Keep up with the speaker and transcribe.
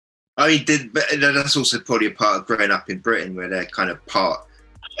I mean, but that's also probably a part of growing up in Britain, where they're kind of part,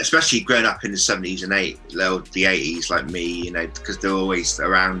 especially growing up in the 70s and the 80s, like me, you know, because they're always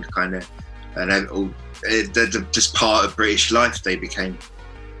around, kind of, and they're just part of British life. They became.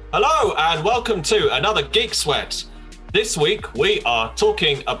 Hello and welcome to another Geek Sweat. This week we are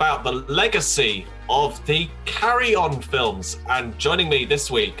talking about the legacy of the Carry On films, and joining me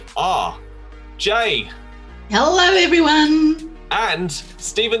this week are Jay. Hello, everyone. And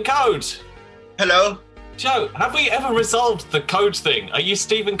Stephen Code. Hello. Joe, have we ever resolved the Code thing? Are you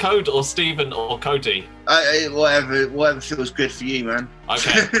Stephen Code or Stephen or Cody? Whatever feels good for you, man.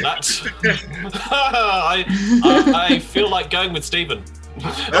 Okay, that's. I feel like going with Stephen.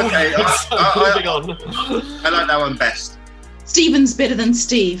 Okay, moving on. I like that one best. Stephen's better than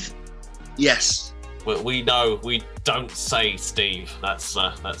Steve. Yes. Well, we know we don't say Steve. That's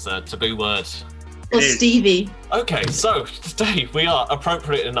a taboo word. Or Stevie. Okay, so today we are,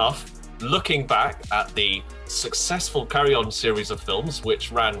 appropriate enough, looking back at the successful Carry On series of films, which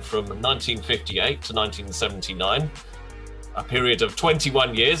ran from 1958 to 1979, a period of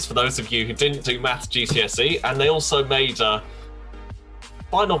 21 years for those of you who didn't do maths GCSE, and they also made a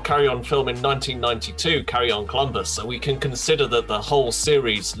final Carry On film in 1992, Carry On Columbus, so we can consider that the whole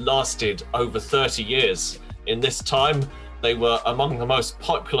series lasted over 30 years. In this time, they were among the most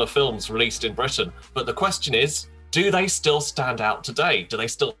popular films released in Britain. But the question is, do they still stand out today? Do they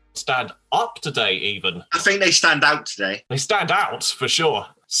still stand up today, even? I think they stand out today. They stand out, for sure.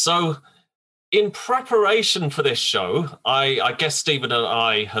 So, in preparation for this show, I guess Stephen and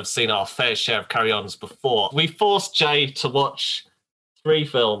I have seen our fair share of Carry-Ons before. We forced Jay to watch 3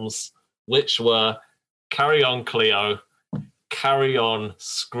 films, which were Carry On Cleo, Carry On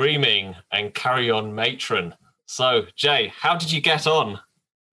Screaming, and Carry On Matron. So, Jay, how did you get on?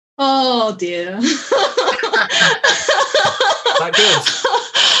 Oh, dear. That good?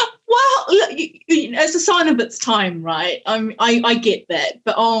 Well, look, it's a sign of its time, right? I get that,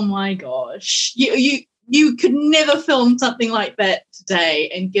 but oh my gosh, you could never film something like that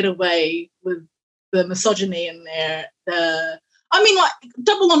today and get away with the misogyny in there. Like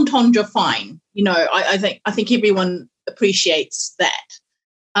double entendre, fine. You know, I think everyone appreciates that.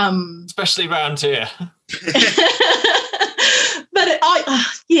 Especially around here. But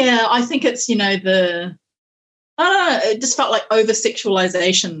I think it's, I don't know, it just felt like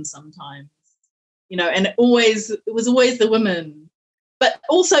over-sexualization sometimes, and it was always the women. But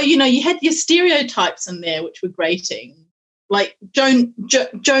also, you had your stereotypes in there, which were grating. Like Joan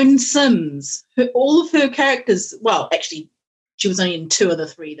Sims, all of her characters, well, actually, she was only in 2 of the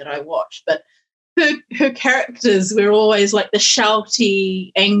 3 that I watched, but her characters were always like the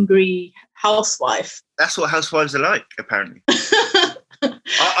shouty, angry housewife. That's what housewives are like, apparently.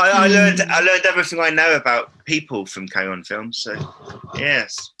 I learned everything I know about people from Carry On films. So,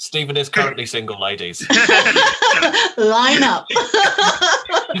 yes. Stephen is currently single, ladies. Line up.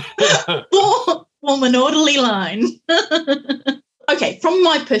 Form an orderly line. Okay, from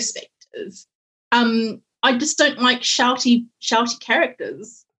my perspective, I just don't like shouty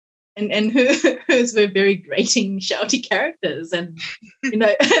characters. And hers were very grating, shouty characters. And,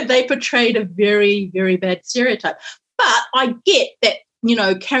 they portrayed a very, very bad stereotype. But I get that,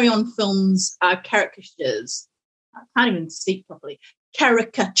 Carry On films are caricatures. I can't even speak properly.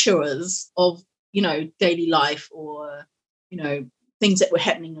 Caricatures of, daily life or, things that were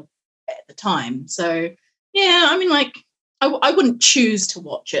happening at the time. So, yeah, I wouldn't choose to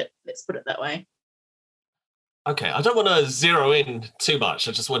watch it. Let's put it that way. Okay, I don't want to zero in too much.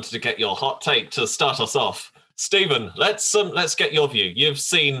 I just wanted to get your hot take to start us off. Stephen, let's get your view. You've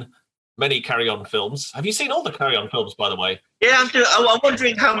seen many Carry On films. Have you seen all the Carry On films, by the way? Yeah, I'm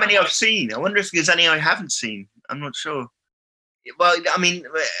wondering how many I've seen. I wonder if there's any I haven't seen. I'm not sure. Well, I mean,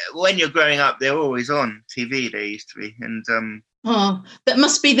 when you're growing up, they're always on TV. They used to be, and that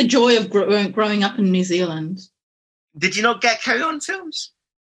must be the joy of growing up in New Zealand. Did you not get Carry On films?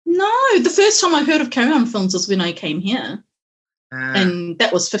 No, the first time I heard of Carry On films was when I came here. And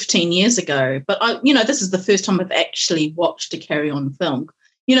that was 15 years ago. But, this is the first time I've actually watched a Carry On film.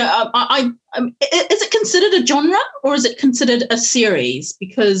 Is it considered a genre or is it considered a series?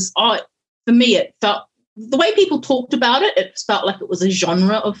 Because for me, it felt, the way people talked about it, it felt like it was a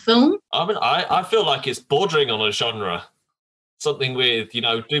genre of film. I mean, I feel like it's bordering on a genre. Something with,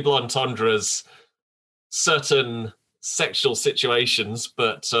 double entendres, certain sexual situations,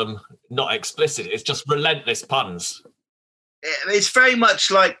 but not explicit. It's just relentless puns. It's very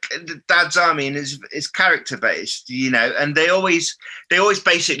much like Dad's Army, and it's character based, and they always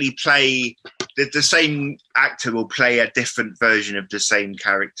basically play the same actor will play a different version of the same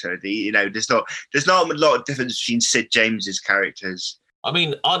character. There's not a lot of difference between Sid James's characters I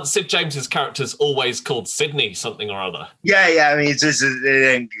mean, aren't Sid James's characters always called Sydney something or other? Yeah. I mean, there's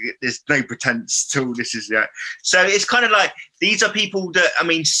no pretense at all. This is so it's kind of like these are people that I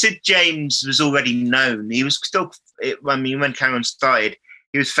mean, Sid James was already known. He was still. I mean, when Carry On started,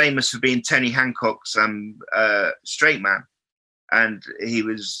 he was famous for being Tony Hancock's straight man, and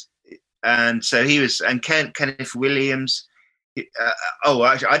Kenneth Williams.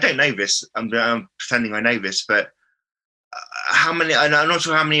 Actually, I don't know this. I'm pretending I know this, but. How many? I'm not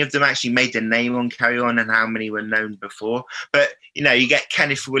sure how many of them actually made their name on Carry On and how many were known before. But you get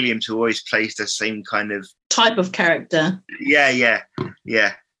Kenneth Williams, who always plays the same kind of type of character. Yeah,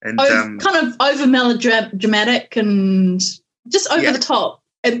 and kind of over melodramatic and just over the top,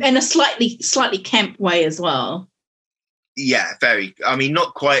 and a slightly camp way as well. Yeah, very. I mean,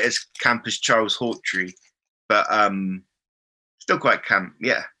 not quite as camp as Charles Hawtrey, but still quite camp.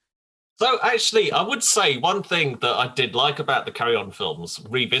 Yeah. So actually, I would say one thing that I did like about the Carry On films,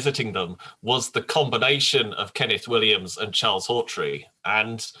 revisiting them, was the combination of Kenneth Williams and Charles Hawtrey.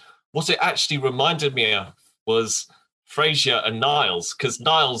 And what it actually reminded me of was Frasier and Niles, because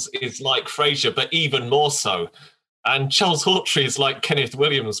Niles is like Frasier, but even more so. And Charles Hawtrey is like Kenneth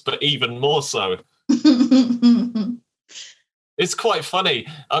Williams, but even more so. It's quite funny.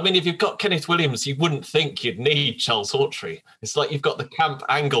 I mean, if you've got Kenneth Williams, you wouldn't think you'd need Charles Hawtrey. It's like you've got the camp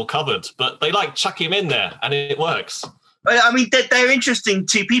angle covered, but they chuck him in there and it works. I mean, they're interesting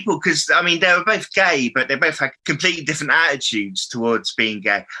two people because, I mean, they were both gay, but they both had completely different attitudes towards being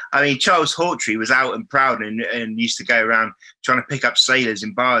gay. I mean, Charles Hawtrey was out and proud and used to go around trying to pick up sailors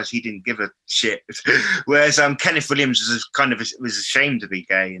in bars. He didn't give a shit. Whereas Kenneth Williams was ashamed to be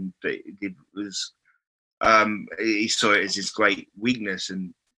gay and it was... he saw it as his great weakness,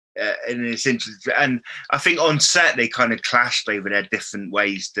 and it's interesting. And I think on set they kind of clashed over their different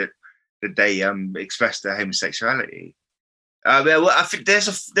ways that they expressed their homosexuality. I think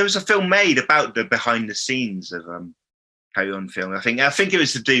there was a film made about the behind the scenes of Carry On film. I think it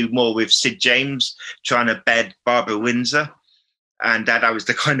was to do more with Sid James trying to bed Barbara Windsor, and that was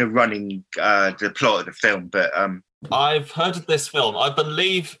the kind of running the plot of the film. But I've heard of this film. I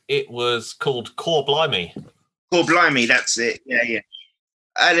believe it was called Core Blimey. Core Blimey, that's it. Yeah.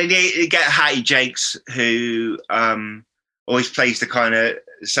 And then you get Hattie Jakes, who always plays the kind of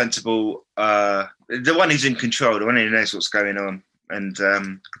sensible, the one who's in control, the one who knows what's going on. And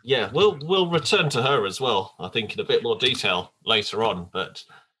we'll return to her as well, I think, in a bit more detail later on. But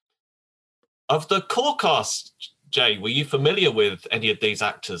of the core cast, Jay, were you familiar with any of these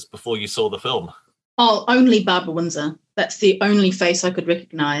actors before you saw the film? Oh, only Barbara Windsor. That's the only face I could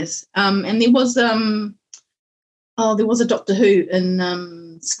recognise. And there was a Doctor Who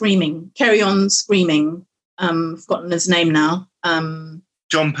in Screaming, Carry On Screaming. Forgotten his name now.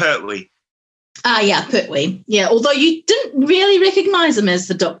 Jon Pertwee. Yeah, Pertwee. Yeah, although you didn't really recognise him as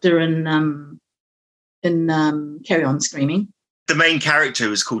the Doctor in Carry On Screaming. The main character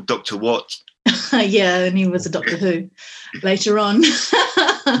was called Dr. Watt. Yeah, and he was a Doctor Who later on.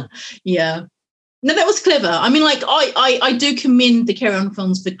 Yeah. No, that was clever. I mean, I do commend the Carry On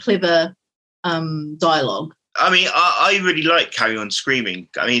films for clever dialogue. I mean, I really like Carry On Screaming.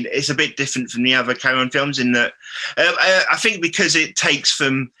 I mean, it's a bit different from the other Carry On films in that I think because it takes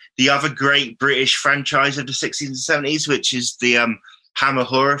from the other great British franchise of the 60s and 70s, which is the Hammer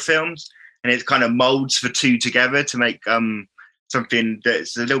horror films, and it kind of molds the two together to make something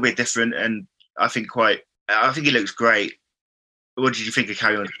that's a little bit different, and I think it looks great. What did you think of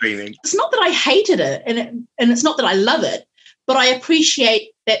Carry On Screaming? It's not that I hated it, and it's not that I love it, but I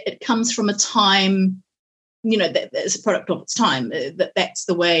appreciate that it comes from a time, that it's a product of its time. That's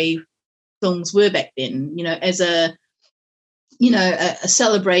the way films were back then. As a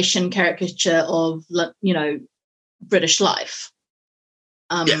celebration caricature of British life.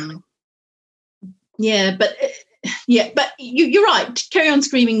 But you're right. Carry On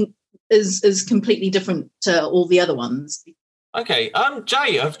Screaming is completely different to all the other ones. Okay,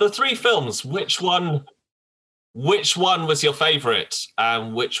 Jay, of the three films, which one was your favourite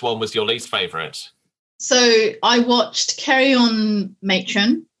and which one was your least favourite? So I watched Carry On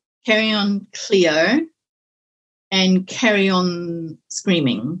Matron, Carry On Cleo, and Carry On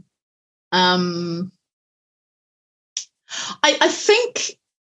Screaming. I think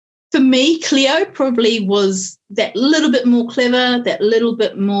for me, Cleo probably was that little bit more clever, that little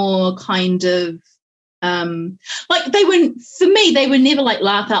bit more kind of they were never like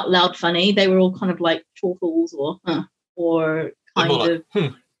laugh out loud funny. They were all kind of like chortles or kind of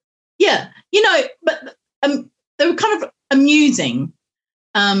yeah, but they were kind of amusing.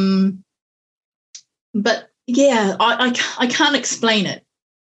 But yeah, I can't explain it.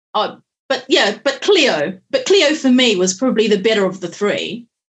 But but Cleo for me was probably the better of the three.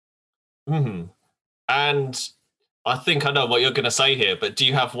 Mm-hmm. And I think I know what you're going to say here, but do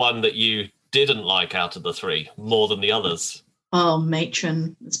you have one that you didn't like out of the three more than the others? Oh,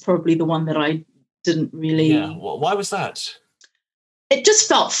 Matron is probably the one that I didn't really. Yeah, why was that? It just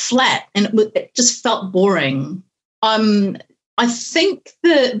felt flat, and it just felt boring. I think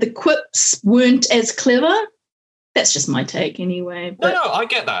the quips weren't as clever. That's just my take anyway. But... No, I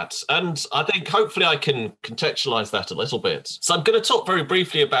get that. And I think hopefully I can contextualize that a little bit. So I'm going to talk very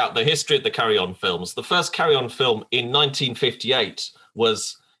briefly about the history of the Carry On films. The first Carry On film in 1958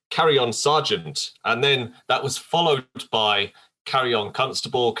 was Carry On Sergeant. And then that was followed by Carry On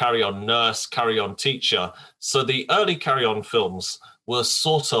Constable, Carry On Nurse, Carry On Teacher. So the early Carry On films were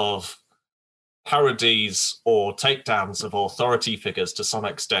sort of parodies or takedowns of authority figures to some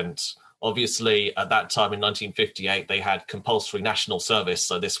extent. Obviously, at that time in 1958, they had compulsory national service,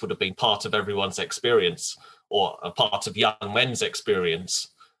 so this would have been part of everyone's experience, or a part of young men's experience.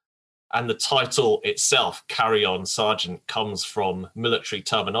 And the title itself, Carry On Sergeant, comes from military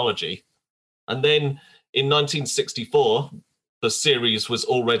terminology. And then in 1964, the series was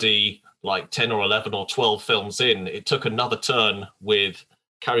already like 10 or 11 or 12 films in. It took another turn with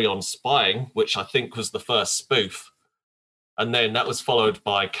Carry On Spying, which I think was the first spoof. And then that was followed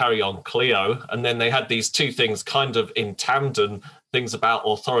by Carry On Cleo. And then they had these two things kind of in tandem, things about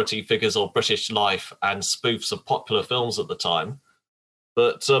authority figures or British life and spoofs of popular films at the time.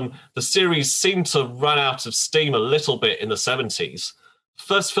 But the series seemed to run out of steam a little bit in the 70s.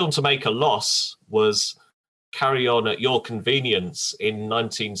 First film to make a loss was Carry On at Your Convenience in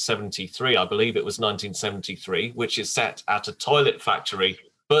 1973. I believe it was 1973, which is set at a toilet factory.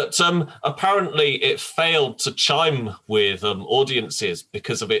 But apparently it failed to chime with audiences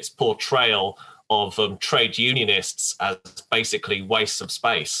because of its portrayal of trade unionists as basically wastes of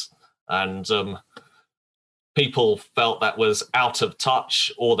space. And people felt that was out of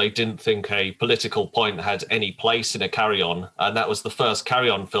touch, or they didn't think a political point had any place in a Carry On. And that was the first Carry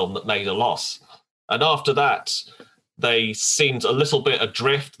On film that made a loss. And after that, they seemed a little bit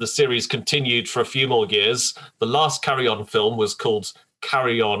adrift. The series continued for a few more years. The last Carry On film was called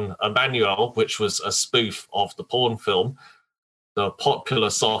Carry On Emmanuel, which was a spoof of the porn film, the popular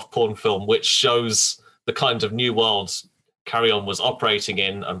soft porn film, which shows the kind of new world Carry On was operating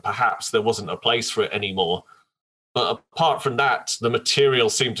in, and perhaps there wasn't a place for it anymore. But apart from that, the material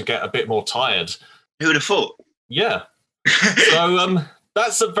seemed to get a bit more tired. Who would have thought? Yeah. So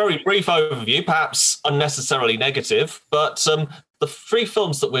that's a very brief overview, perhaps unnecessarily negative, but the three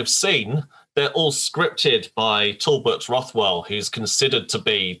films that we've seen, they're all scripted by Talbot Rothwell, who's considered to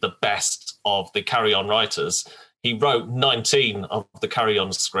be the best of the Carry On writers. He wrote 19 of the Carry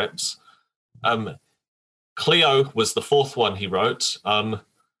On scripts. Cleo was the fourth one he wrote,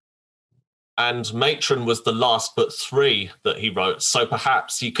 and Matron was the last but three that he wrote. So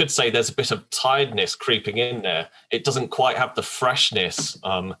perhaps you could say there's a bit of tiredness creeping in there. It doesn't quite have the freshness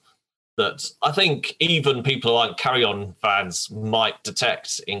that I think even people who aren't Carry On fans might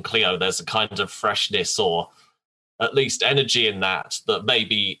detect in Cleo. There's a kind of freshness or at least energy in that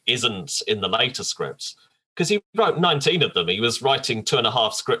maybe isn't in the later scripts. Because he wrote 19 of them. He was writing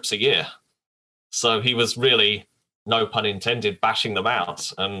 2.5 scripts a year. So he was really, no pun intended, bashing them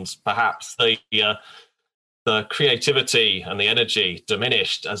out. And perhaps the creativity and the energy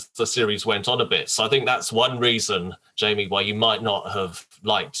diminished as the series went on a bit. So I think that's one reason, Jamie, why you might not have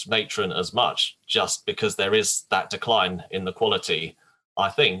liked Matron as much, just because there is that decline in the quality, I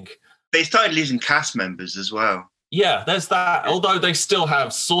think. They started losing cast members as well. Yeah, there's that. Although they still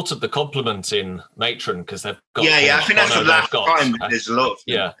have sort of the complement in Matron because they've got... Yeah, I think that's the last time there's a lot of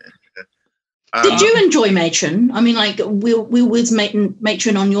them. Yeah. Did you enjoy Matron? I mean, like, was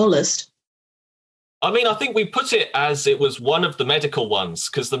Matron on your list? I mean, I think we put it as it was one of the medical ones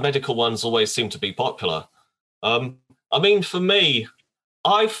because the medical ones always seem to be popular. I mean, for me,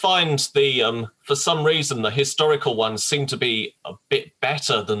 I find for some reason, the historical ones seem to be a bit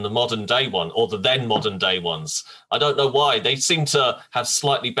better than the modern day one or the then modern day ones. I don't know why. They seem to have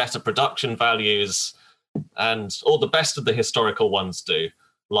slightly better production values and all the best of the historical ones do,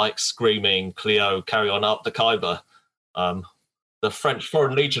 like Screaming, Cleo, Carry On Up the Khyber. The French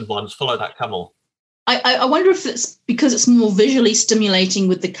Foreign Legion ones follow that camel. I wonder if it's because it's more visually stimulating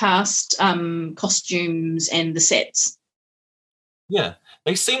with the cast, costumes and the sets. Yeah,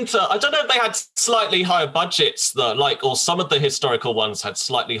 they seem to, I don't know if they had slightly higher budgets, or some of the historical ones had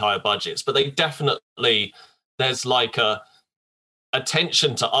slightly higher budgets, but they definitely, there's like a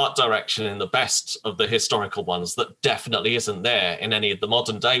attention to art direction in the best of the historical ones that definitely isn't there in any of the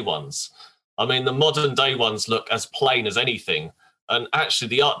modern day ones. I mean, the modern day ones look as plain as anything. And actually,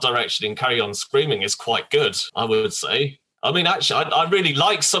 the art direction in Carry On Screaming is quite good, I would say. I mean, actually, I really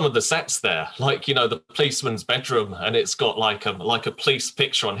like some of the sets there, like, you know, the policeman's bedroom, and it's got like a police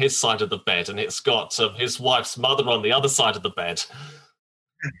picture on his side of the bed, and it's got his wife's mother on the other side of the bed.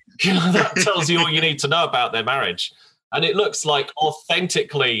 You know, that tells you all you need to know about their marriage. And it looks like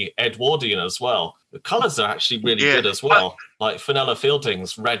authentically Edwardian as well. The colours are actually really good as well, like Fenella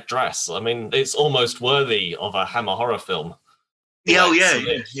Fielding's red dress. I mean, it's almost worthy of a Hammer horror film. Yeah.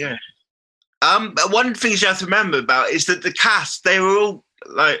 One thing you have to remember about is that the cast, they were all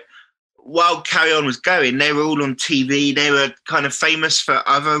like, while Carry On was going, they were all on TV. They were kind of famous for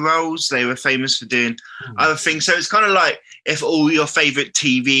other roles. They were famous for doing other things. So it's kind of like if all your favorite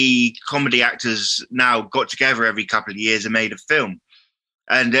TV comedy actors now got together every couple of years and made a film.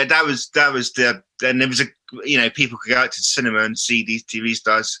 And that was and there was people could go out to the cinema and see these TV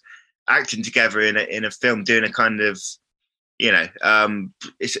stars acting together in a film, doing a kind of,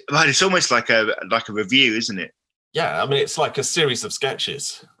 it's almost like a review, isn't it? Yeah, I mean, it's like a series of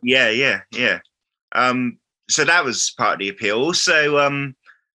sketches. Yeah. So that was part of the appeal. Also, I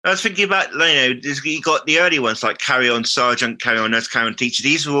was thinking about, you got the early ones like Carry On Sergeant, Carry On Nurse, Carry On Teacher.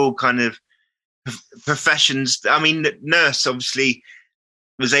 These were all kind of professions. I mean, the nurse obviously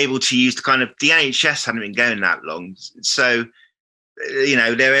was able to use the NHS hadn't been going that long. So,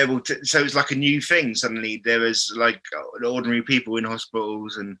 they're able to, so it's like a new thing. Suddenly there was like ordinary people in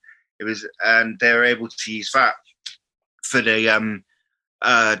hospitals, and they were able to use that for the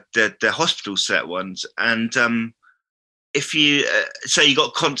hospital set ones. And if you so you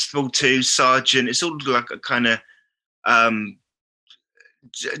got Constable 2, Sergeant, it's all like a kind of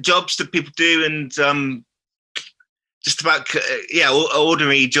jobs that people do, and just about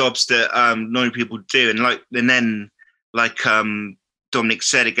ordinary jobs that normal people do, and then Dominic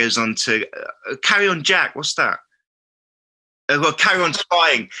said, it goes on to Carry On Jack. What's that? Well, Carry On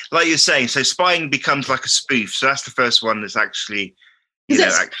Spying, like you're saying. So spying becomes like a spoof. So that's the first one that's actually.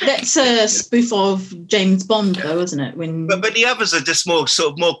 That's a spoof of James Bond, though, isn't it? But the others are just more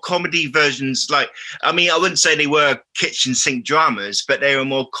comedy versions. Like, I mean, I wouldn't say they were kitchen sink dramas, but they were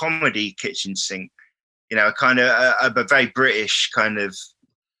more comedy kitchen sink. Kind of a very British kind of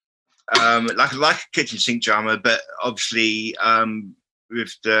like a kitchen sink drama, but obviously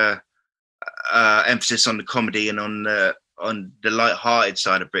with the emphasis on the comedy and on the light-hearted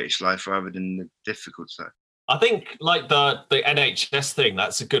side of British life rather than the difficult side. I think like the NHS thing,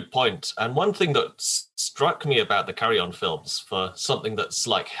 that's a good point. And one thing that struck me about the Carry On films, for something that's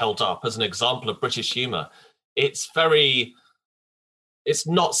like held up as an example of British humour, it's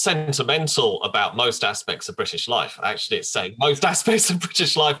not sentimental about most aspects of British life. Actually, it's saying most aspects of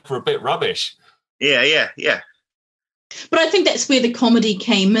British life are a bit rubbish. Yeah. But I think that's where the comedy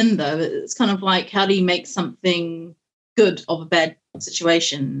came in, though. It's kind of like, how do you make something good of a bad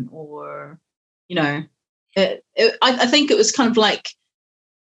situation? Or, I think it was kind of like,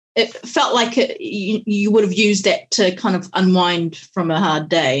 it felt like you would have used that to kind of unwind from a hard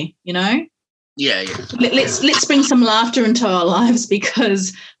day, Yeah. Let's bring some laughter into our lives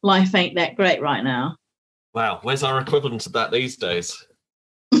because life ain't that great right now. Wow, where's our equivalent of that these days?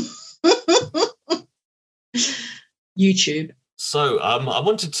 YouTube. So I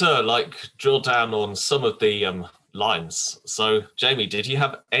wanted to drill down on some of the lines. So Jamie, did you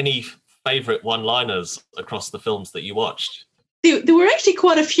have any favourite one-liners across the films that you watched? There were actually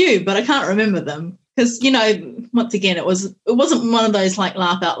quite a few, but I can't remember them. Because, once again, it wasn't one of those like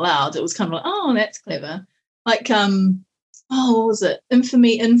laugh out loud. It was kind of like, oh, that's clever. Like, what was it?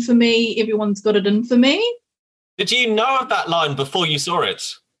 Infamy, everyone's got it in for me. Did you know of that line before you saw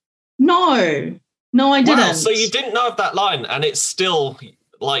it? No, I didn't. Wow, so you didn't know of that line and it's still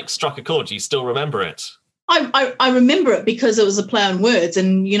struck a chord. You still remember it? I remember it because it was a play on words.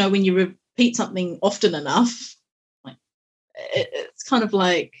 And, when you repeat something often enough, it's kind of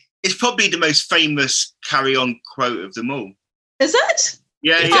like... It's probably the most famous Carry On quote of them all. Is it?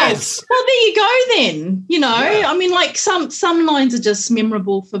 Yeah, it is. Well, there you go then. Yeah. I mean, some lines are just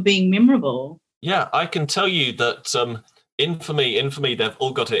memorable for being memorable. Yeah, I can tell you that Infamy, they've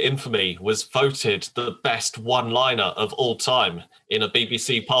all got it. Infamy was voted the best one-liner of all time in a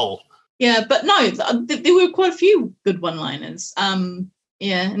BBC poll. Yeah, but no, there were quite a few good one-liners. And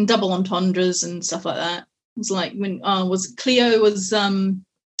double entendres and stuff like that. It's like when Cleo was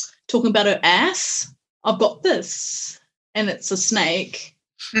talking about her ass. I've got this, and it's a snake.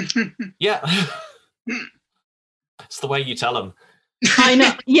 Yeah, it's the way you tell them. I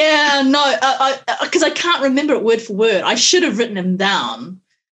know. Yeah, no, because I can't remember it word for word. I should have written them down,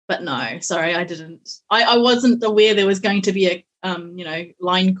 but no, sorry, I didn't. I wasn't aware there was going to be a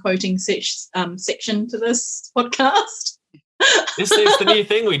line quoting section to this podcast. This is the new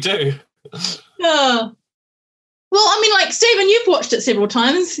thing we do. Yeah. Well, I mean, like, Stephen, you've watched it several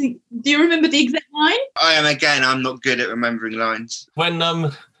times. Do you remember the exact line? I'm not good at remembering lines. When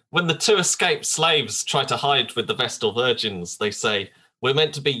the two escaped slaves try to hide with the Vestal virgins, they say, "We're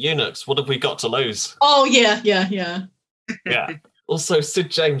meant to be eunuchs. What have we got to lose?" Oh, yeah. Yeah. Also, Sid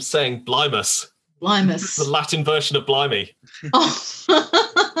James saying "Blimus." Blimus. The Latin version of blimey.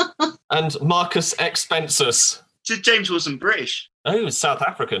 Oh. And Marcus Expensus. Sid James wasn't British. Oh, he was South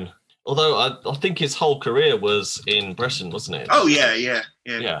African. Although I think his whole career was in Britain, wasn't it? Oh, yeah.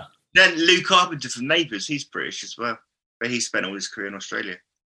 Yeah. Then Lou Carpenter from Neighbours, he's British as well. But he spent all his career in Australia.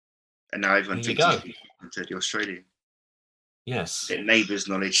 And now everyone thinks he's into the Australian. Yes. Get Neighbours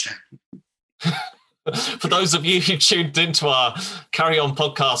knowledge. For those of you who tuned into our Carry On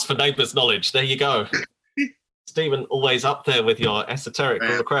podcast for Neighbours knowledge, there you go. Stephen, always up there with your esoteric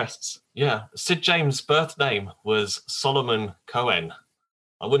requests. Yeah. Sid James' birth name was Solomon Cohen.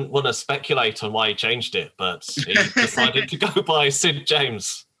 I wouldn't want to speculate on why he changed it, but he decided to go by Sid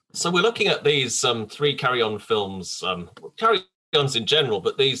James. So we're looking at these three Carry On films, Carry Ons in general,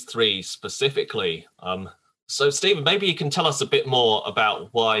 but these three specifically. So Stephen, maybe you can tell us a bit more about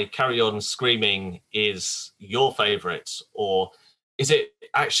why Carry On Screaming is your favourite, or is it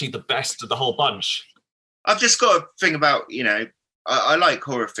actually the best of the whole bunch? I've just got a thing about, I like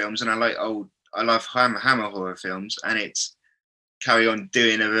horror films and I love Hammer horror films, and it's Carry On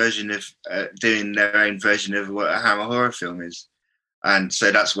doing doing their own version of what a Hammer horror film is. And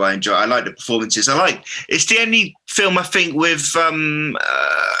so that's why I like the performances. It's the only film I think with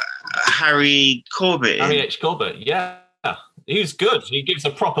Harry Corbett. Harry H. Corbett, yeah. He's good. He gives a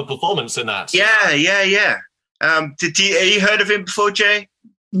proper performance in that. Yeah. Have you heard of him before, Jay?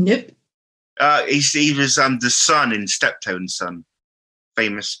 Nope. He was the son in Steptoe's Son,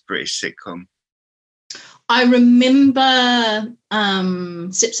 famous British sitcom. I remember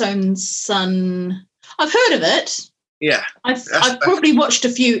Steptoe's Son. I've heard of it. Yeah. I've probably watched a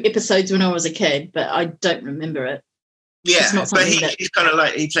few episodes when I was a kid, but I don't remember it. Yeah, but he's kind of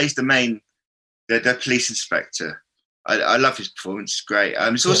like, he plays the police inspector. I love his performance. It's great.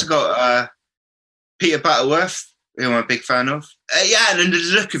 It's also got Peter Butterworth, who I'm a big fan of. And the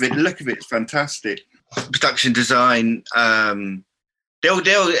look of it is fantastic. Production design,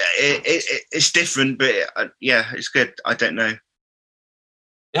 it's different, but it's good. I don't know.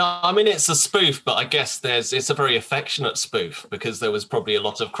 Yeah, I mean, it's a spoof, but I guess it's a very affectionate spoof because there was probably a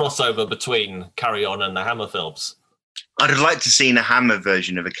lot of crossover between Carry On and the Hammer films. I'd have liked to have seen a Hammer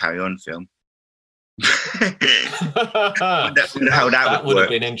version of a Carry On film. that would have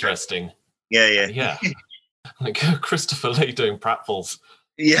been interesting. Yeah. Like Christopher Lee doing pratfalls.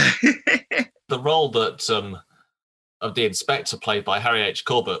 Yeah. The role that of the inspector played by Harry H.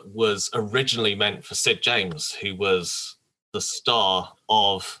 Corbett was originally meant for Sid James, who was the star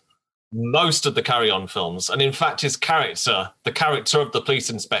of most of the Carry On films. And in fact, the character of the police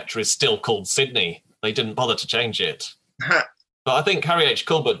inspector is still called Sidney. They didn't bother to change it. But I think Harry H.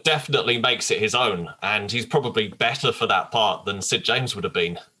 Corbett definitely makes it his own, and he's probably better for that part than Sid James would have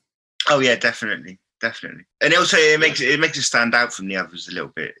been. Oh yeah, definitely. And also it makes it stand out from the others a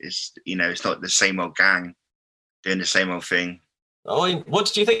little bit. It's it's not the same old gang doing the same old thing. Oh, what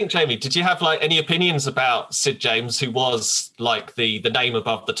did you think, Jamie? Did you have any opinions about Sid James, who was like the name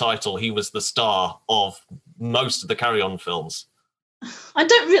above the title? He was the star of most of the Carry On films. I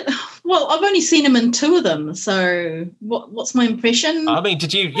don't really. Well, I've only seen him in two of them, so what's my impression? I mean,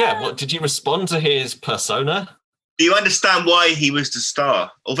 did you respond to his persona? Do you understand why he was the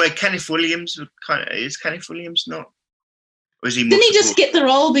star? Although Kenneth Williams is Kenneth Williams not? Or is he? Didn't he just get the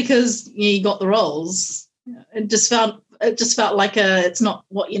role because he got the roles? It just felt like it's not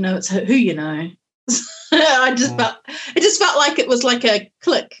what you know, it's who you know. It just felt like it was like a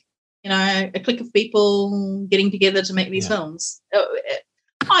clique, a clique of people getting together to make these films.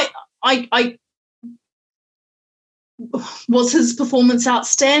 I was his performance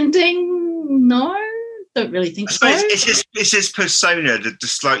outstanding? No, don't really think so. It's his persona, the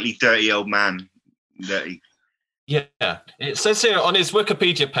slightly dirty old man. Dirty. Yeah, it says here on his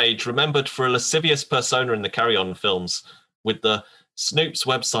Wikipedia page, remembered for a lascivious persona in the Carry On films, with the Snoops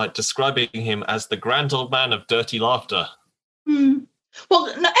website describing him as the grand old man of dirty laughter.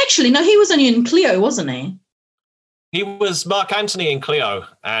 Well, no, he was only in Cleo, wasn't he? He was Mark Antony in Cleo,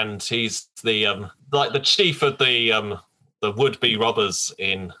 and he's the the chief of the would-be robbers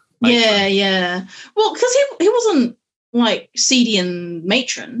in Matron. Yeah. Well, because he wasn't like seedy in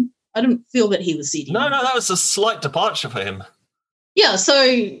Matron. I don't feel that he was seedy. No, that was a slight departure for him. Yeah,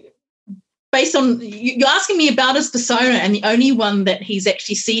 so based on you're asking me about his persona, and the only one that he's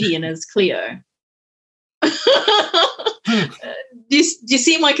actually seedy in is Cleo. Do you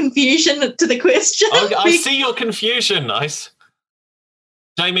see my confusion to the question? I see your confusion. Nice.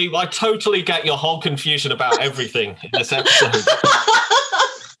 Jamie, I totally get your whole confusion about everything in this episode.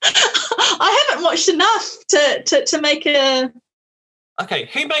 I haven't watched enough to make a... Okay,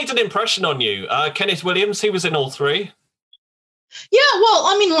 who made an impression on you? Kenneth Williams, he was in all three. Yeah, well,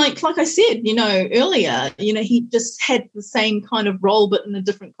 I mean, like I said, earlier, he just had the same kind of role but in a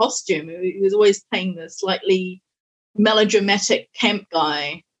different costume. He was always playing the slightly melodramatic camp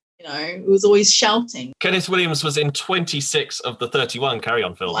guy, who was always shouting. Kenneth Williams was in 26 of the 31 Carry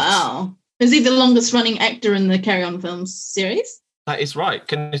On films. Wow. Is he the longest running actor in the Carry On films series? That is right.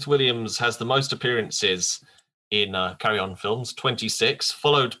 Kenneth Williams has the most appearances in Carry On films, 26,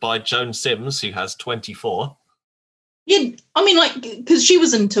 followed by Joan Sims, who has 24. Yeah, I mean, because she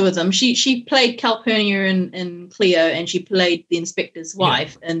was in two of them. She played Calpurnia in Cleo, and she played the inspector's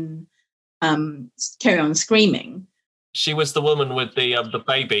wife in Carry On Screaming. She was the woman with the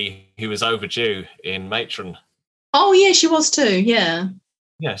baby who was overdue in Matron. Oh, yeah, she was too, yeah.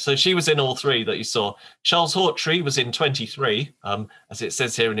 Yeah, so she was in all three that you saw. Charles Hawtrey was in 23, as it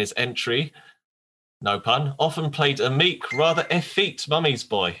says here in his entry. No pun. Often played a meek, rather effete mummy's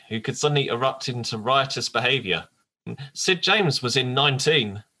boy who could suddenly erupt into riotous behaviour. Sid James was in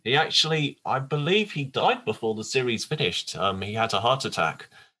 19. He actually, I believe he died before the series finished. He had a heart attack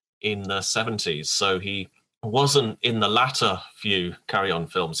in the 70s, so he wasn't in the latter few Carry On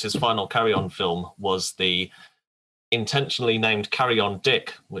films. His final Carry On film was the intentionally named Carry On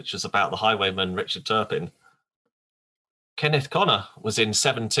Dick, which was about the highwayman Richard Turpin. Kenneth Connor was in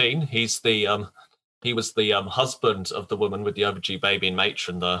 17. He was the husband of the woman with the overdue baby in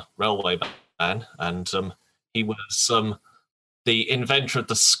Matron, the railway man, and he was the inventor of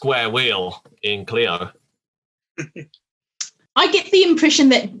the square wheel in Cleo. I get the impression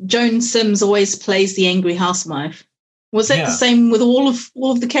that Joan Sims always plays the angry housewife. Was that the same with all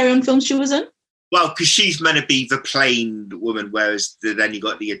of the Carry On films she was in? Well, because she's meant to be the plain woman, whereas then you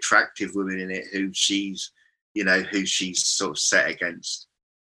got the attractive woman in it who she's sort of set against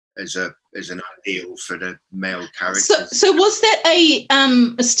as an ideal for the male character. So was that a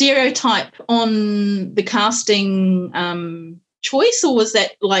stereotype on the casting choice, or was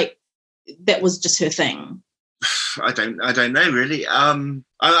that that was just her thing? I don't know really. I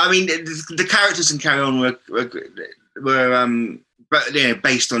mean, the characters in Carry On were but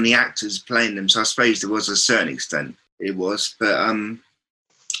based on the actors playing them. So I suppose there was a certain extent it was, but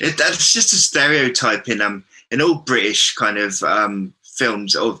that's just a stereotype in all British kind of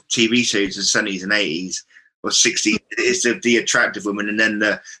films or TV series of the 70s and 80s or 60s. It's the attractive woman, and then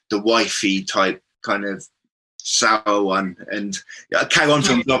the wifey type kind of sour one. And Carry On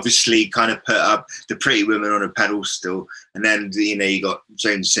films obviously kind of put up the pretty women on a pedestal, and then you got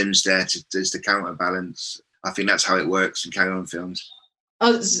Joan Sims there as the counterbalance. I think that's how it works in Carry On films.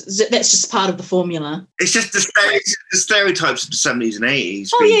 Oh, that's just part of the formula. It's just the stereotypes of the 70s and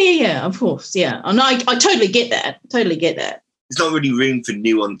 80s. Oh, yeah, of course, yeah. And I totally get that. There's not really room for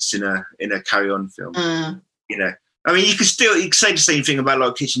nuance in a Carry On film. I mean, you could say the same thing about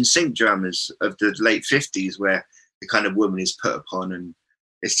like kitchen sink dramas of the late 50s, where the kind of woman is put upon, and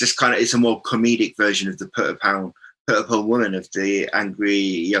it's just it's a more comedic version of the put upon woman of the angry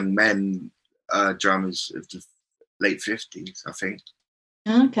young men dramas of the late 50s, I think.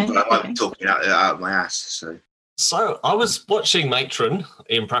 Okay. But I might be talking out of my ass. So I was watching Matron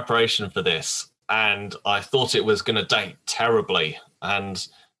in preparation for this, and I thought it was going to date terribly. And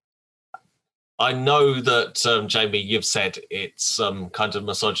I know that, Jamie, you've said it's kind of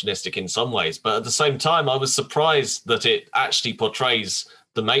misogynistic in some ways, but at the same time, I was surprised that it actually portrays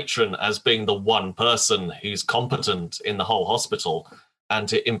the matron as being the one person who's competent in the whole hospital.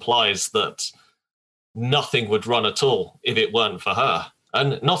 And it implies that nothing would run at all if it weren't for her.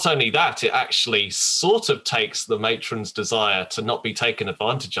 And not only that, it actually sort of takes the matron's desire to not be taken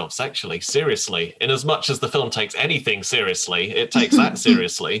advantage of sexually seriously. In as much as the film takes anything seriously, it takes that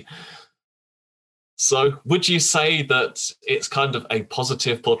seriously. So would you say that it's kind of a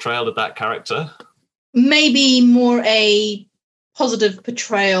positive portrayal of that character? Maybe more a positive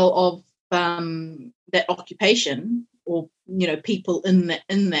portrayal of that occupation, or people in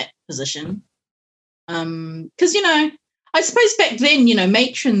that position. Because I suppose back then,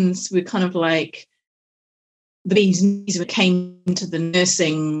 matrons were kind of like the bees knees when it came to the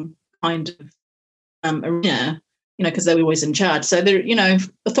nursing kind of arena, because they were always in charge. So they're,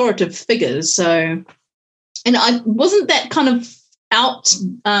 authoritative figures. So, and I wasn't that kind of out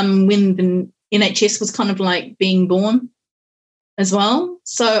when the NHS was kind of like being born. as well.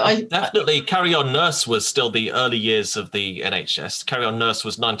 So I definitely Carry On Nurse was still the early years of the NHS. Carry On Nurse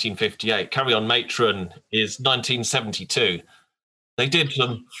was 1958. Carry On Matron is 1972. They did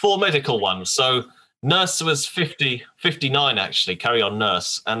 4 medical ones. So Nurse was 59 actually, Carry On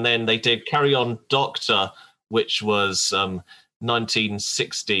Nurse. And then they did Carry On Doctor, which was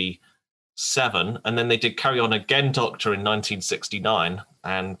 1967. And then they did Carry On Again Doctor in 1969.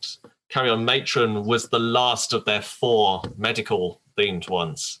 And Carry On Matron was the last of their 4 medical themed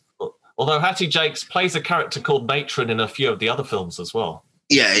ones. Although Hattie Jacques plays a character called Matron in a few of the other films as well.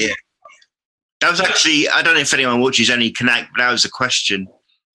 Yeah. That was actually, I don't know if anyone watches Only Connect, but that was a question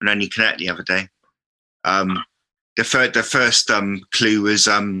on Only Connect the other day. The first clue was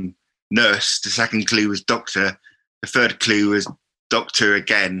nurse. The second clue was doctor. The third clue was doctor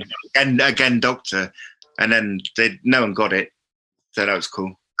again doctor. And then no one got it. So that was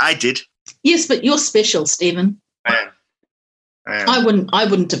cool. I did. Yes, but you're special, Stephen. I am. I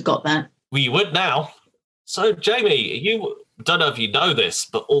wouldn't have got that. We would now. So, Jamie, you don't know if you know this,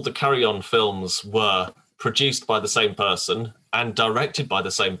 but all the Carry On films were produced by the same person and directed by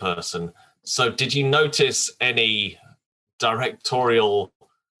the same person. So did you notice any directorial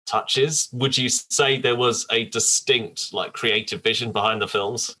touches? Would you say there was a distinct, creative vision behind the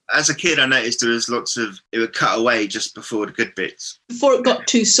films? As a kid, I noticed there was lots of, it would cut away just before the good bits. Before it got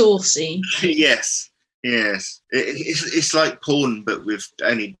too saucy. Yes. It's like porn, but with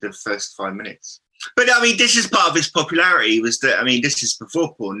only the first 5 minutes. But I mean, this is part of its popularity. Was that, I mean, this is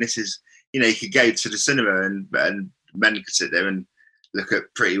before porn. This is, you could go to the cinema and men could sit there and look at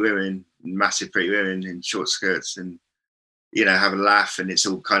pretty women, massive pretty women in short skirts, and have a laugh. And it's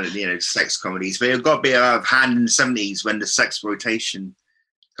all kind of sex comedies. But it got a bit out of hand in the 70s when the sexploitation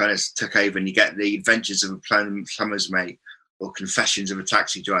kind of took over, and you get The Adventures of a Plumber's Mate or Confessions of a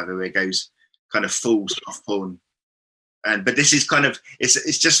Taxi Driver, where it goes kind of full soft porn. But this is kind of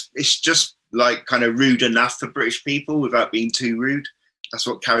it's just like kind of rude enough for British people without being too rude. That's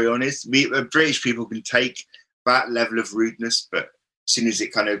what Carry On is. British people can take that level of rudeness, but as soon as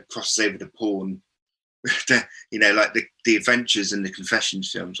it kind of crosses over to porn, like the Adventures and the Confessions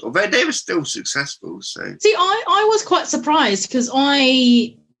films, although they were still successful. So see, I was quite surprised because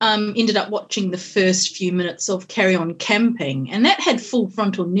I ended up watching the first few minutes of Carry On Camping, and that had full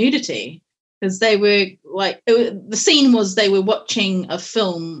frontal nudity. Because they were the scene was they were watching a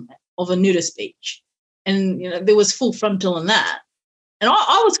film of a nudist beach, and there was full frontal in that, and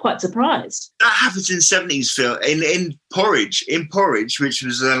I was quite surprised. That happens in 70s film in Porridge, which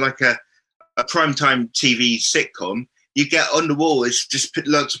was like a primetime TV sitcom. You get on the wall, it's just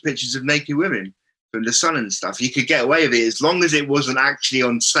lots of pictures of naked women from the Sun and stuff. You could get away with it as long as it wasn't actually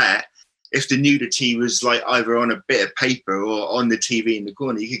on set. If the nudity was either on a bit of paper or on the TV in the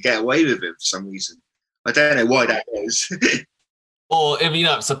corner, you could get away with it for some reason. I don't know why that was. Or if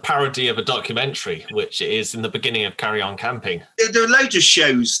it's a parody of a documentary, which it is in the beginning of Carry On Camping. There are loads of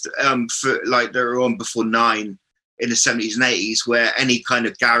shows that were on before 9 in the 70s and 80s where any kind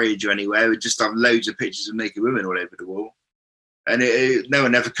of garage or anywhere would just have loads of pictures of naked women all over the wall, and no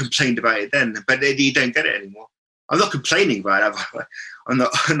one ever complained about it then. But you don't get it anymore. I'm not complaining about it. I'm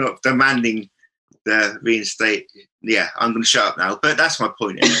not demanding the reinstate. Yeah, I'm going to shut up now. But that's my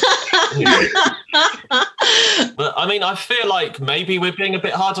point. But I mean, I feel like maybe we're being a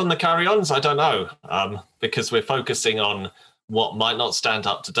bit hard on the Carry-Ons. I don't know, because we're focusing on what might not stand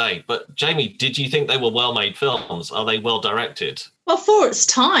up today. But Jamie, did you think they were well-made films? Are they well-directed? Well, for its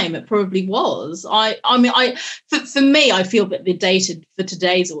time, it probably was. For me, I feel that they're dated for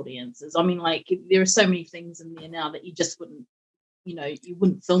today's audiences. I mean, there are so many things in there now that you just wouldn't, you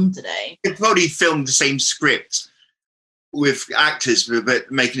wouldn't film today. You'd probably film the same script with actors, but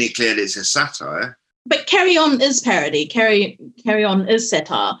making it clear that it's a satire. But Carry On is parody. Carry On is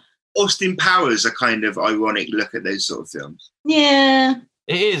satire. Austin Powers a kind of ironic look at those sort of films. Yeah.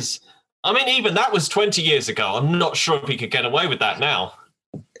 It is. I mean, even that was 20 years ago. I'm not sure if he could get away with that now.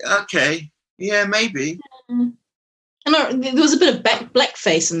 Okay. Yeah, maybe. And there was a bit of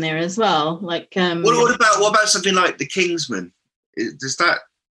blackface in there as well. What about something like The Kingsman? Is that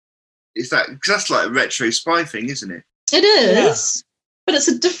because that's like a retro spy thing, isn't it? It is, but it's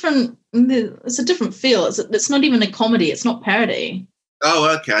a different feel. It's not even a comedy. It's not parody.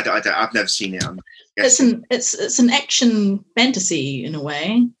 Oh, okay. I've never seen it. It's an action fantasy in a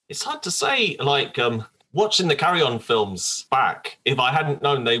way. It's hard to say. Watching the Carry On films back, if I hadn't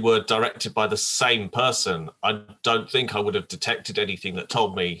known they were directed by the same person, I don't think I would have detected anything that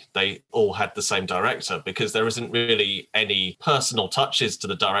told me they all had the same director, because there isn't really any personal touches to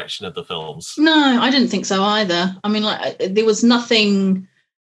the direction of the films. No, I didn't think so either. I mean, there was nothing,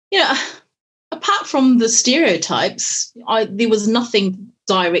 apart from the stereotypes, there was nothing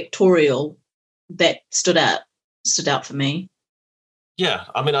directorial that stood out for me. Yeah,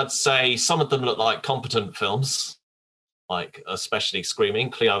 I mean, I'd say some of them look like competent films, like especially Screaming,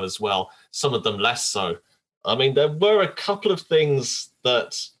 Cleo as well. Some of them less so. I mean, there were a couple of things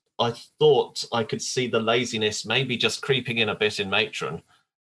that I thought I could see the laziness maybe just creeping in a bit in Matron.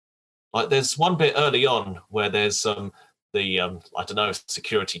 Like, there's one bit early on where there's I don't know,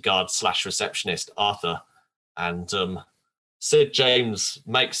 security guard / receptionist, Arthur, and Sid James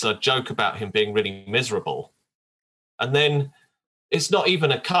makes a joke about him being really miserable. And then it's not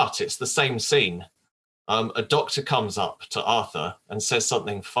even a cut, it's the same scene. A doctor comes up to Arthur and says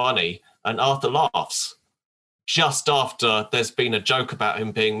something funny, and Arthur laughs just after there's been a joke about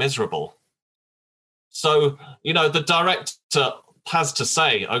him being miserable. So, the director has to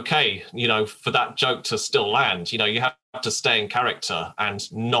say, okay, for that joke to still land, you have to stay in character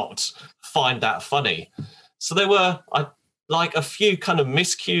and not find that funny. So there were like a few kind of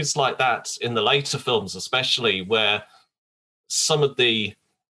miscues like that in the later films, especially where some of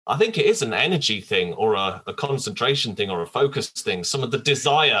I think it is an energy thing or a concentration thing or a focus thing. Some of the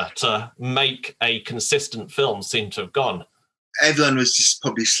desire to make a consistent film seemed to have gone. Everyone was just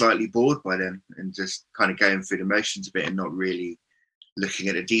probably slightly bored by them and just kind of going through the motions a bit and not really looking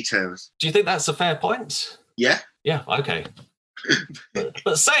at the details. Do you think that's a fair point? Yeah. Yeah, okay.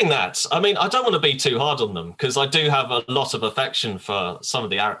 But saying that, I mean, I don't want to be too hard on them because I do have a lot of affection for some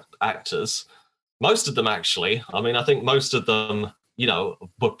of the actors. Most of them, actually. I mean, I think most of them,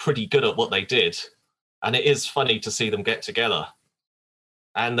 were pretty good at what they did. And it is funny to see them get together.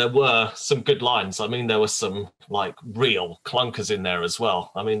 And there were some good lines. I mean, there were some, like, real clunkers in there as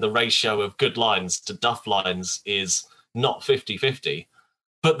well. I mean, the ratio of good lines to duff lines is not 50-50.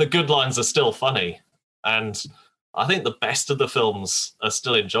 But the good lines are still funny. And I think the best of the films are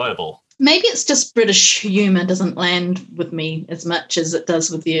still enjoyable. Maybe it's just British humour doesn't land with me as much as it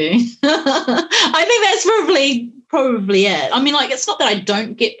does with you. I think that's probably it. I mean, like, it's not that I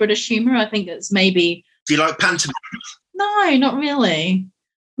don't get British humour. I think it's maybe. Do you like pantomime? No, not really.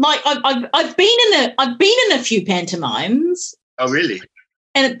 Like, I've been in a few pantomimes. Oh, really?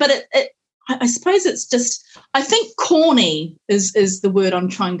 But I suppose it's just. I think corny is the word I'm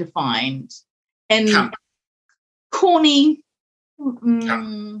trying to find. And camp. Corny.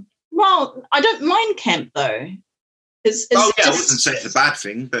 Camp. Well, I don't mind camp though. I wouldn't say it's a bad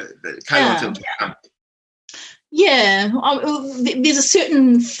thing, but carry-on films are camp. Yeah, there's a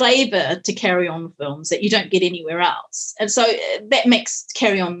certain flavour to carry-on films that you don't get anywhere else, and so that makes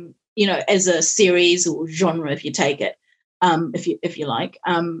carry-on, as a series or genre, if you take it, if you like,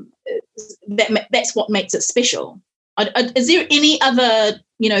 that's what makes it special. Is there any other,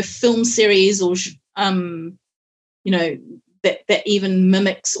 film series or that even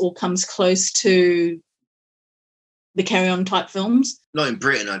mimics or comes close to the carry-on type films? Not in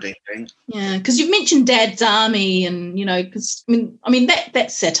Britain, I don't think. Yeah, because you've mentioned Dad's Army, and because I mean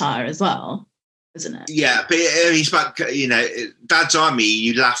that's satire as well, isn't it? Yeah, but he's about Dad's Army.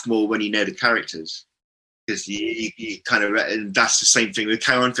 You laugh more when you know the characters because you kind of, and that's the same thing with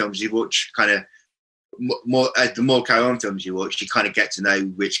carry-on films. You watch kind of more the more carry-on films you watch, you kind of get to know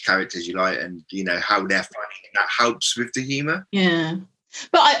which characters you like and how they're funny. And that helps with the humour. Yeah.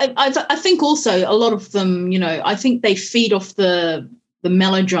 But I think also a lot of them, I think they feed off the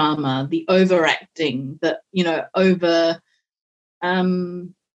melodrama, the overacting, over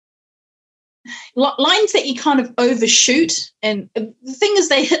lines that you kind of overshoot. And the thing is,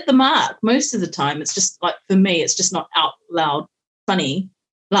 they hit the mark most of the time. It's just like, for me, it's just not out loud funny,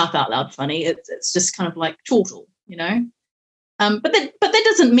 laugh out loud funny. It's just kind of like chortle, But that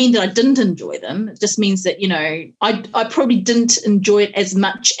doesn't mean that I didn't enjoy them. It just means that, I probably didn't enjoy it as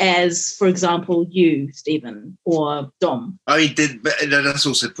much as, for example, you, Stephen, or Dom. I did, but that's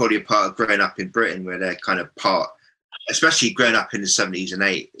also probably a part of growing up in Britain where they're kind of part, especially growing up in the 70s and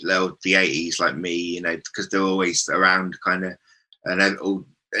the 80s like me, because they're always around kind of, and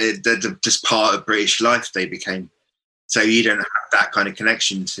they're just part of British life they became. So you don't have that kind of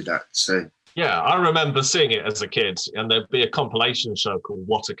connection to that, so... Yeah, I remember seeing it as a kid, and there'd be a compilation show called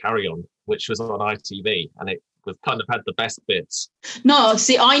What a Carry On, which was on ITV, and it was kind of had the best bits. No,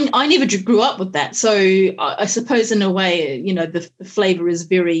 see, I never grew up with that, so I suppose in a way, the flavour is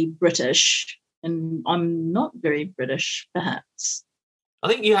very British, and I'm not very British, perhaps. I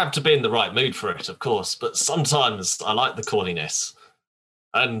think you have to be in the right mood for it, of course, but sometimes I like the corniness.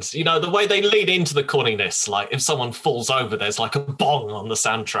 And, the way they lead into the corniness, like if someone falls over, there's like a bong on the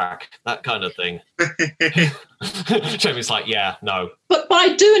soundtrack, that kind of thing. Jamie's like, yeah, no. But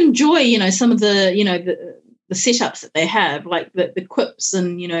I do enjoy, some of the, the setups that they have, like the quips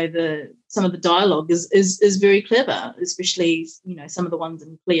and, the some of the dialogue is very clever, especially, you know, some of the ones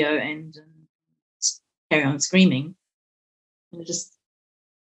in Cleo and Carry On Screaming. And just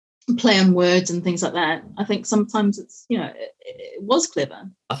play on words and things like that. I think sometimes it's, you know, it was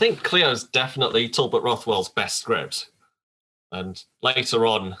clever. I think Cleo's definitely Talbot Rothwell's best script. And later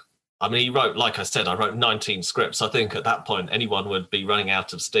on, I mean, he wrote, like I said, I wrote 19 scripts. I think at that point, anyone would be running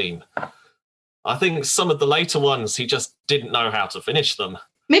out of steam. I think some of the later ones, he just didn't know how to finish them.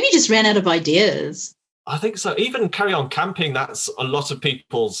 Maybe he just ran out of ideas. I think so. Even Carry On Camping, that's a lot of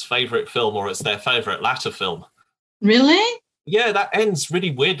people's favourite film, or it's their favourite latter film. Really? Yeah, that ends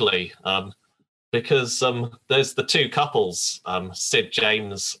really weirdly because there's the two couples, Sid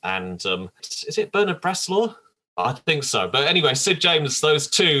James and, is it Bernard Bresslaw? I think so. But anyway, Sid James,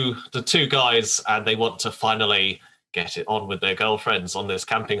 the two guys, and they want to finally get it on with their girlfriends on this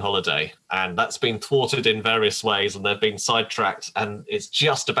camping holiday. And that's been thwarted in various ways, and they've been sidetracked. And it's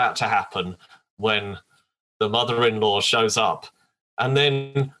just about to happen when the mother-in-law shows up. And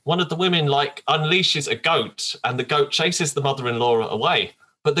then one of the women, like, unleashes a goat, and the goat chases the mother-in-law away.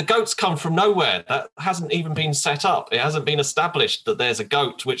 But the goats come from nowhere. That hasn't even been set up. It hasn't been established that there's a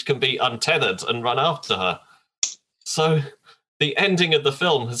goat which can be untethered and run after her. So the ending of the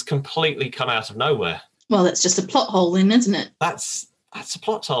film has completely come out of nowhere. Well, that's just a plot hole then, isn't it? That's a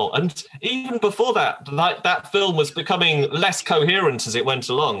plot hole. And even before that, like, that film was becoming less coherent as it went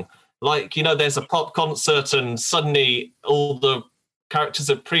along. Like, you know, there's a pop concert and suddenly all the characters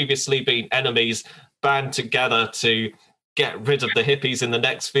have previously been enemies band together to get rid of the hippies in the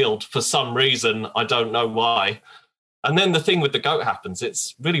next field for some reason. I don't know why. And then the thing with the goat happens.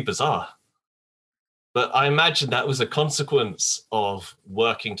 It's really bizarre. But I imagine that was a consequence of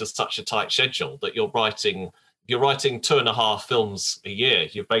working to such a tight schedule that you're writing 2.5 films a year.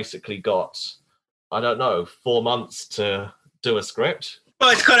 You've basically got, I don't know, 4 months to do a script.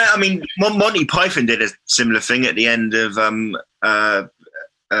 Well, it's kind of, I mean, Monty Python did a similar thing at the end of Knights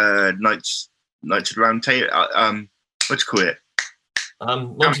of the Round Table. What do you call it?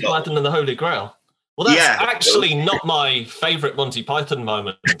 Monty Python and the Holy Grail. Well, that's actually not my favourite Monty Python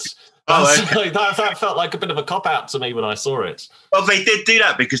moment. Okay. That felt like a bit of a cop-out to me when I saw it. Well, they did do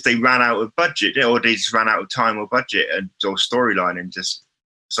that because they ran out of budget, or they just ran out of time or budget or storyline, and just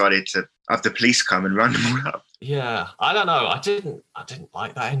decided to have the police come and run them all up. Yeah, I don't know. I didn't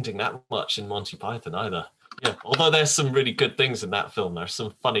like that ending that much in Monty Python either. Yeah, although there's some really good things in that film. There's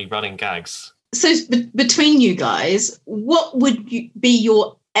some funny running gags. So between you guys, what would be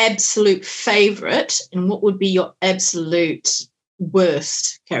your absolute favourite and what would be your absolute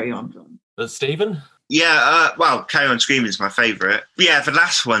worst Carry On film? Stephen? Yeah, well, Carry On Screaming is my favourite. Yeah, the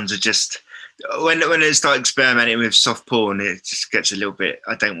last ones are just, when they start experimenting with soft porn, it just gets a little bit,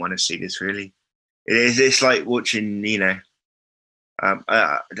 I don't want to see this really. It's like watching, you know, no,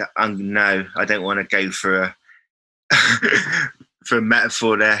 I don't want to go for a for a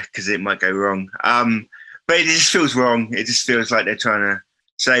metaphor there because it might go wrong. But it just feels wrong. It just feels like they're trying to.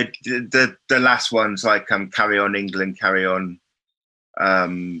 So the last ones like Carry On England, Carry On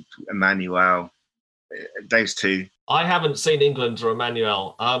Emmanuel, those two. I haven't seen England or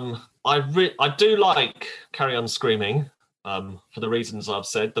Emmanuel. I do like Carry On Screaming. For the reasons I've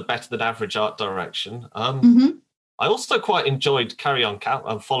said, the better than average art direction. I also quite enjoyed Carry On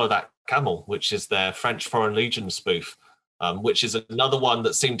Follow That Camel, which is their French Foreign Legion spoof, which is another one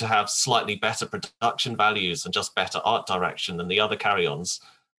that seemed to have slightly better production values and just better art direction than the other Carry-Ons.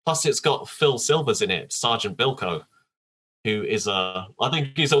 Plus, it's got Phil Silvers in it, Sergeant Bilko, who is I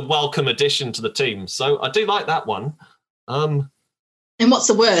think he's a welcome addition to the team. So I do like that one. And what's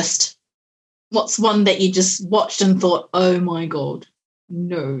the worst? What's one that you just watched and thought, oh my God,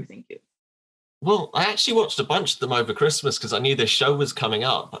 no, thank you? Well, I actually watched a bunch of them over Christmas because I knew this show was coming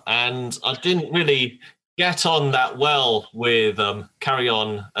up, and I didn't really get on that well with Carry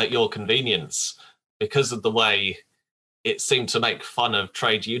On at Your Convenience because of the way it seemed to make fun of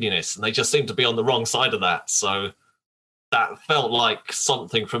trade unionists, and they just seemed to be on the wrong side of that. So that felt like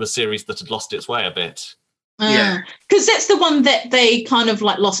something from a series that had lost its way a bit. Yeah, because that's the one that they kind of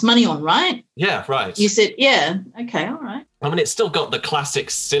like lost money on, right? Yeah, right. You said, yeah, okay, all right. I mean, it's still got the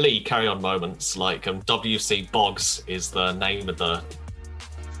classic silly Carry On moments, like W.C. Boggs is the name of the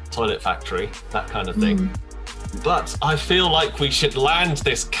toilet factory, that kind of thing. But I feel like we should land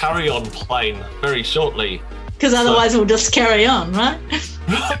this Carry On plane very shortly. Because otherwise we'll just carry on, right?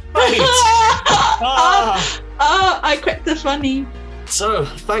 Right. I cracked the funny. So,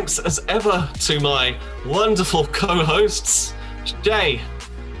 thanks as ever to my wonderful co-hosts, Jay.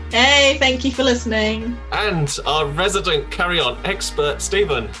 Hey, thank you for listening. And our resident Carry On expert,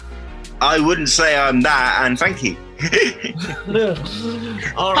 Stephen. I wouldn't say I'm that, and thank you.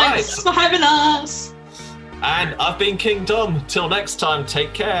 All right. Thanks for having us. And I've been King Dom. Till next time,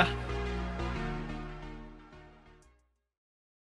 take care.